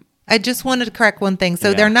 I just wanted to correct one thing.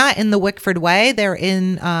 So they're not in the Wickford Way. They're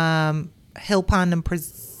in Hill Pond and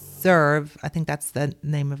Preserve. I think that's the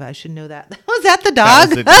name of it. I should know that. Was that the dog?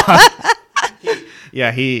 That was the dog.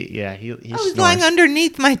 He I was lying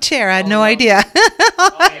underneath my chair. I had no idea.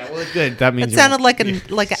 Well, good. That means it sounded like an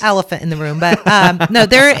elephant in the room. But no,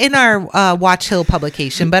 they're in our Watch Hill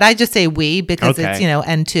publication. But I just say we because it's, you know,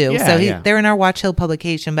 N2. So they're in our Watch Hill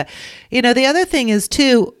publication. But, you know, the other thing is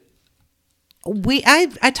too,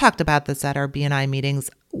 I talked about this at our BNI meetings.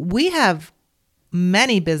 We have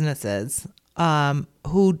many businesses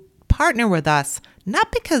who partner with us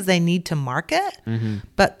not because they need to market,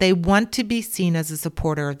 but they want to be seen as a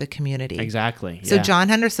supporter of the community. Exactly. So John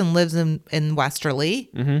Henderson lives in Westerly.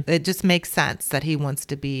 It just makes sense that he wants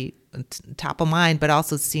to be top of mind, but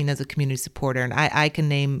also seen as a community supporter. And I can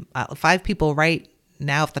name 5 people right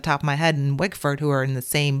now off the top of my head in Wickford who are in the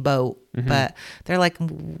same boat, but they're like,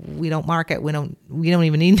 we don't market. We don't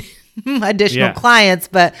even need additional clients,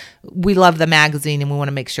 but we love the magazine and we want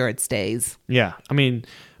to make sure it stays. Yeah. I mean,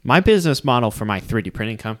 my business model for my 3D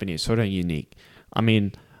printing company is sort of unique. I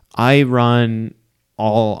mean, I run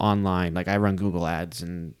all online. Like I run Google ads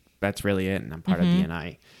and that's really it. And I'm part of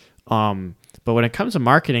BNI. But when it comes to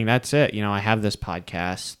marketing, that's it. I have this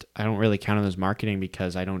podcast. I don't really count it as marketing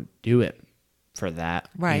because I don't do it for that.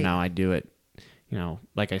 Right. I do it,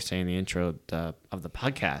 like I say in the intro of the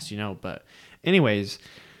podcast, but anyways,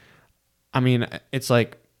 I mean, it's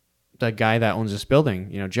like the guy that owns this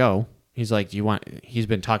building, Joe, he's like, he's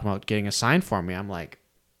been talking about getting a sign for me. I'm like,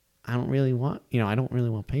 I don't really want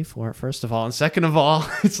to pay for it, first of all. And second of all,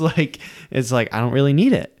 it's like, I don't really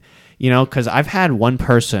need it, because I've had one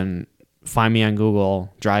person find me on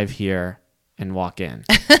Google, drive here and walk in,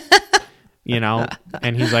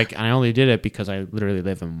 and he's like, I only did it because I literally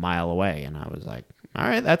live a mile away. And I was like, all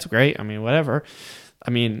right, that's great. I mean, whatever.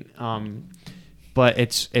 I mean, but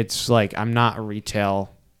it's like, I'm not a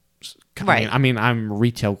retail. Right. I mean, I'm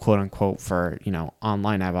retail, quote unquote, for,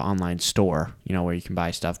 online. I have an online store, where you can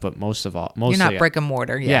buy stuff. But mostly you're not brick and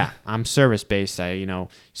mortar. Yeah. I'm service based.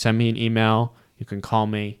 Send me an email. You can call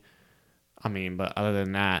me. I mean, but other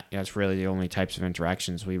than that, that's really the only types of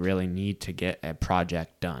interactions we really need to get a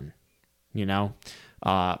project done.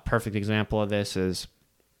 Perfect example of this is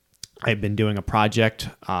I've been doing a project.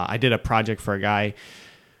 I did a project for a guy.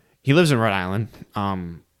 He lives in Rhode Island,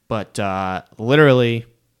 but literally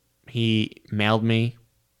he mailed me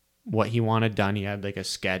what he wanted done. He had like a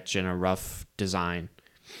sketch and a rough design.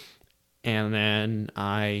 And then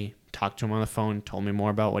I talked to him on the phone, told me more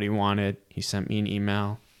about what he wanted. He sent me an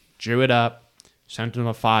email. Drew it up, sent him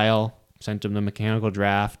a file, sent him the mechanical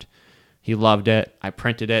draft. He loved it. I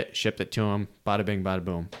printed it, shipped it to him. Bada bing, bada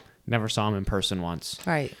boom. Never saw him in person once.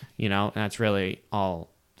 Right. And that's really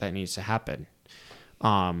all that needs to happen.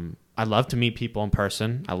 I love to meet people in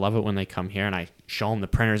person. I love it when they come here and I show them the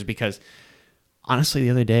printers because honestly,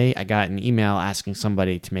 the other day I got an email asking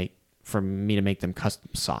somebody for me to make them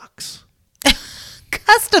custom socks.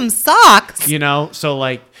 Custom socks?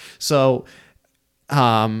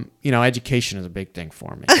 Education is a big thing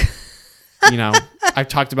for me. I've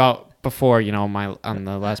talked about before, on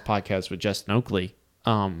the last podcast with Justin Oakley.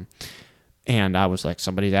 And I was like,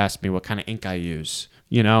 somebody asked me what kind of ink I use,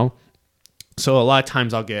 So a lot of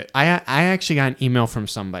times I actually got an email from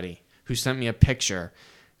somebody who sent me a picture.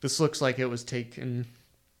 This looks like it was taken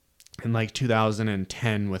in like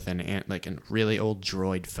 2010 with a really old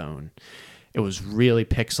Droid phone. It was really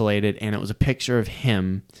pixelated and it was a picture of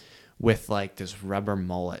him with like this rubber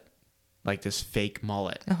mullet, like this fake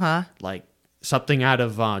mullet, like something out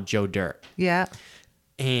of Joe Dirt. Yeah.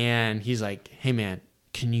 And he's like, hey man,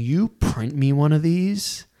 can you print me one of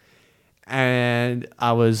these? And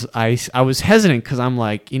I was hesitant because I'm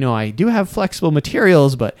like, I do have flexible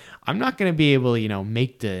materials, but I'm not going to be able to,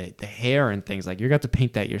 make the hair and things. Like, you're going to have to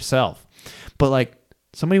paint that yourself. But like,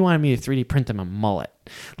 somebody wanted me to 3D print them a mullet.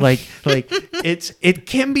 Like it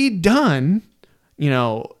can be done.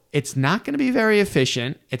 It's not going to be very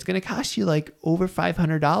efficient. It's going to cost you like over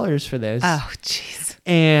 $500 for this. Oh, jeez.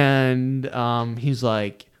 And he's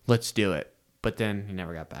like, let's do it. But then he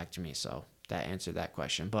never got back to me, so that answered that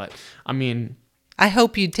question. But I mean, I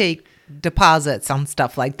hope you take deposits on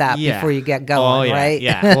stuff like that before you get going, right?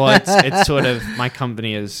 Yeah. Well, it's sort of, my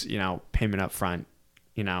company is, payment up front,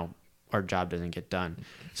 our job doesn't get done.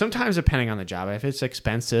 Sometimes depending on the job, if it's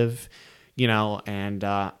expensive, and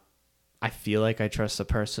I feel like I trust the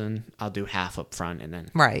person, I'll do half up front and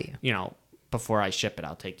then, right. Before I ship it,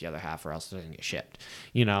 I'll take the other half or else it doesn't get shipped,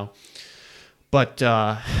 But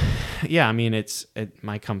I mean,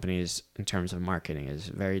 my company is, in terms of marketing, is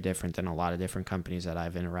very different than a lot of different companies that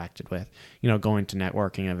I've interacted with. Going to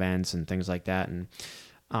networking events and things like that. And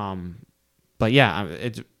but yeah,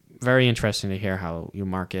 it's very interesting to hear how you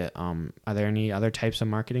market. Are there any other types of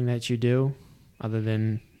marketing that you do other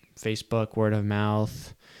than Facebook, word of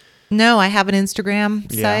mouth? No, I have an Instagram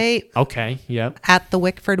site. Okay. Yep. At the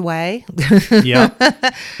Wickford Way. Yep.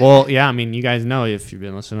 Well, yeah. I mean, you guys know if you've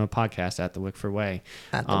been listening to a podcast, at the Wickford Way.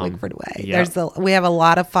 At the Wickford Way. Yep. We have a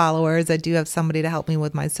lot of followers. I do have somebody to help me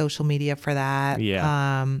with my social media for that. Yeah.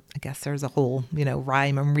 I guess there's a whole,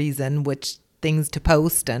 rhyme and reason which things to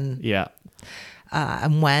post and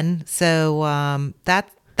and when. So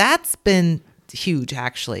that's been huge,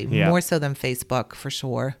 actually. Yeah. More so than Facebook, for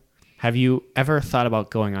sure. Have you ever thought about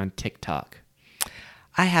going on TikTok?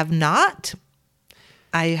 I have not.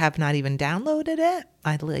 I have not even downloaded it.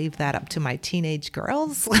 I leave that up to my teenage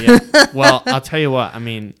girls. Yeah. Well, I'll tell you what. I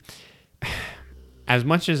mean, as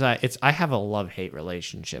much as I have a love-hate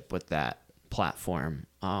relationship with that platform.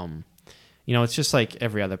 It's just like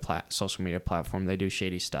every other social media platform. They do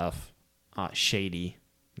shady stuff. Shady,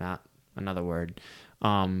 not another word.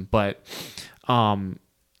 But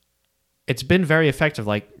it's been very effective.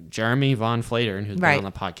 Like Jeremy Von Flatern, who's been on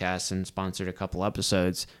the podcast and sponsored a couple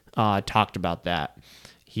episodes, talked about that.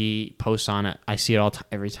 He posts on it. I see it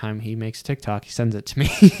every time he makes TikTok. He sends it to me.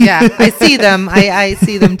 Yeah, I see them. I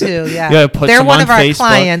see them too. Yeah, they're one of our Facebook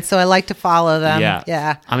clients, so I like to follow them.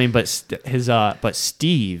 Yeah. I mean, but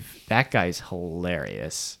Steve, that guy's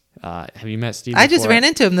hilarious. Have you met Steve? I just ran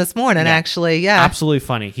into him this morning, actually. Yeah, absolutely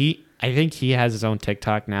funny. I think he has his own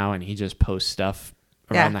TikTok now, and he just posts stuff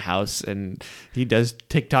around the house, and he does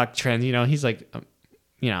TikTok trends. He's like,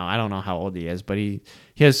 I don't know how old he is, but he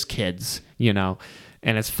has kids.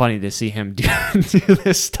 And it's funny to see him do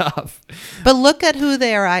this stuff. But look at who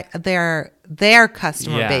their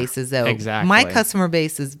customer base is, though. Exactly. My customer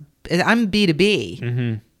base I'm B2B.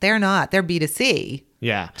 Mm-hmm. They're not. They're B2C.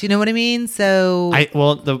 Yeah. Do you know what I mean? So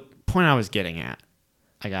the point I was getting at,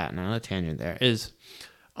 I got another tangent there, is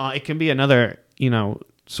it can be another,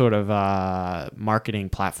 sort of marketing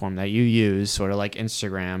platform that you use, sort of like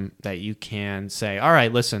Instagram, that you can say, all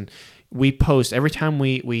right, listen, we post every time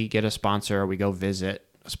we get a sponsor or we go visit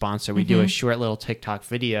a sponsor, we do a short little TikTok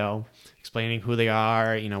video explaining who they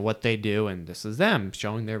are, what they do, and this is them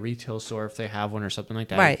showing their retail store if they have one or something like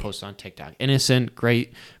that. Right. We post on TikTok. Innocent,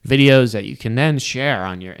 great videos that you can then share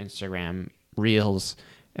on your Instagram Reels,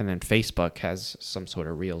 and then Facebook has some sort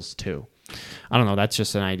of Reels too. I don't know. That's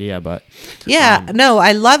just an idea, but no,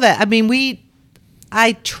 I love it. I mean,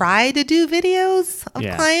 I try to do videos of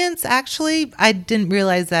clients. Actually, I didn't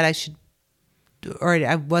realize that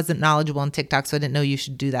I wasn't knowledgeable on TikTok, so I didn't know you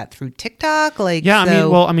should do that through TikTok.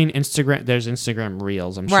 Instagram. There's Instagram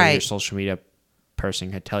Reels. I'm sure your social media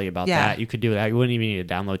person could tell you about that. You could do that. You wouldn't even need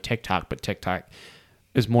to download TikTok, but TikTok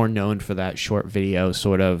is more known for that short video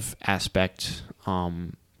sort of aspect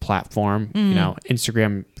platform.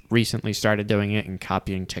 Instagram recently started doing it and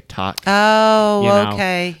copying TikTok.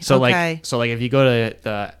 Okay. So if you go to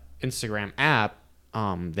the Instagram app,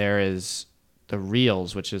 there is the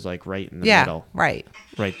Reels, which is like right in the middle. Right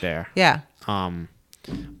there. Yeah.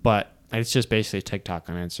 But it's just basically TikTok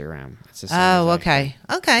on Instagram. It's the same okay.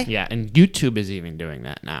 Okay. Yeah, and YouTube is even doing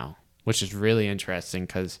that now, which is really interesting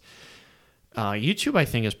because YouTube, I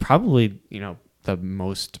think, is probably, the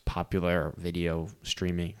most popular video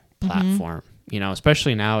streaming platform.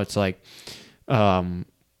 Especially now it's like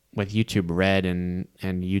with YouTube Red and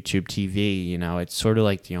YouTube TV, it's sort of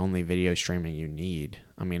like the only video streaming you need.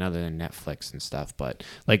 I mean, other than Netflix and stuff. But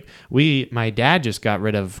like my dad just got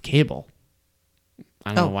rid of cable.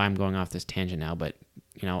 I don't know why I'm going off this tangent now, but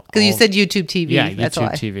because you said YouTube TV. Yeah,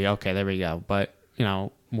 YouTube TV. Okay, there we go. But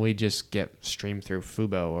we just get streamed through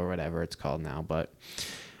Fubo or whatever it's called now. But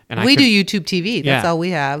we do YouTube TV. That's all we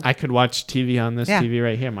have. I could watch TV on this TV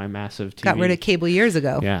right here, my massive TV. Got rid of cable years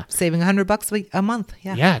ago. Yeah. Saving $100 a month.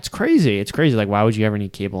 Yeah. Yeah, it's crazy. It's crazy. Like, why would you ever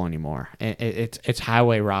need cable anymore? It's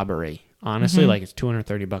highway robbery. Honestly, like it's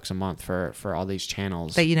 $230 a month for all these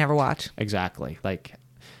channels that you never watch. Exactly. Like,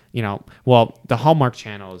 the Hallmark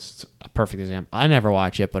Channel is a perfect example. I never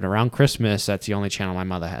watch it, but around Christmas, that's the only channel my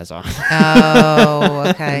mother has on. Oh,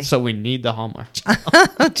 okay. So we need the Hallmark Channel.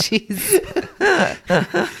 Oh, jeez.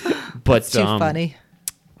 But that's too funny.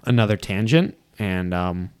 Another tangent, and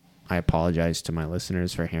I apologize to my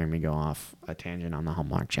listeners for hearing me go off a tangent on the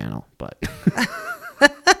Hallmark Channel, but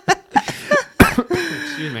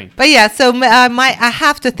excuse me. But yeah, so I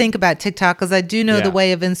have to think about TikTok because I do know the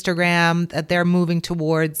way of Instagram that they're moving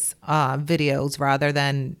towards videos rather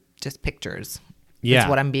than just pictures. Yeah, is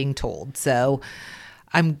what I'm being told. So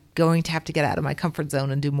I'm going to have to get out of my comfort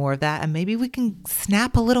zone and do more of that, and maybe we can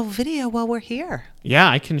snap a little video while we're here. Yeah,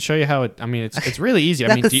 I can show you how it. I mean, it's really easy.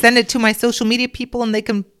 I could send it to my social media people, and they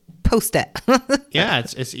can post it. Yeah,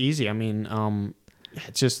 it's easy. I mean,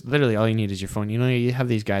 it's just literally all you need is your phone. You have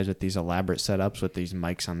these guys with these elaborate setups with these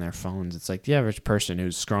mics on their phones. It's like the average person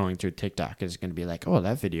who's scrolling through TikTok is going to be like, "Oh,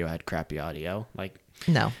 that video had crappy audio." Like,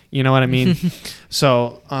 no, you know what I mean?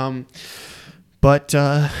 So,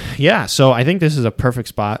 so I think this is a perfect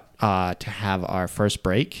spot to have our first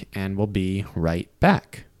break, and we'll be right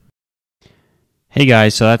back. Hey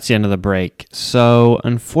guys, so that's the end of the break. So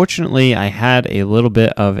unfortunately, I had a little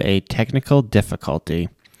bit of a technical difficulty,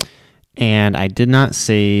 and I did not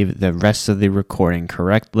save the rest of the recording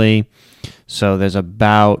correctly. So there's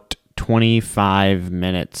about 25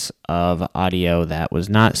 minutes of audio that was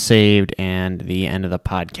not saved, and the end of the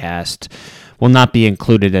podcast will not be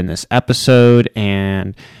included in this episode,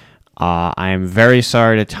 and I am very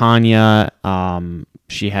sorry to Tanya.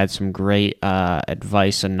 She had some great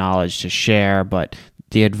advice and knowledge to share, but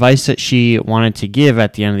the advice that she wanted to give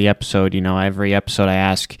at the end of the episode, every episode I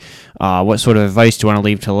ask, what sort of advice do you want to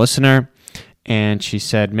leave to the listener? And she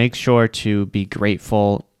said, make sure to be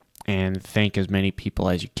grateful and thank as many people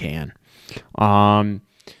as you can.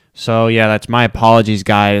 So yeah, that's my apologies,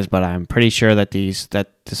 guys, but I'm pretty sure that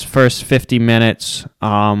this first 50 minutes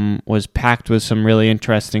was packed with some really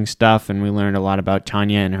interesting stuff, and we learned a lot about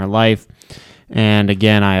Tanya and her life. And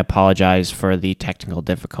again, I apologize for the technical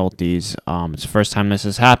difficulties. It's the first time this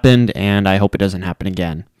has happened, and I hope it doesn't happen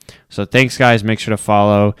again. So thanks, guys. Make sure to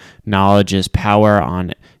follow Knowledge is Power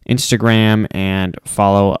on Instagram and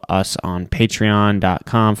follow us on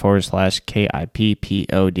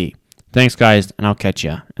patreon.com/KIPPOD. Thanks, guys, and I'll catch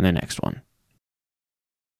you in the next one.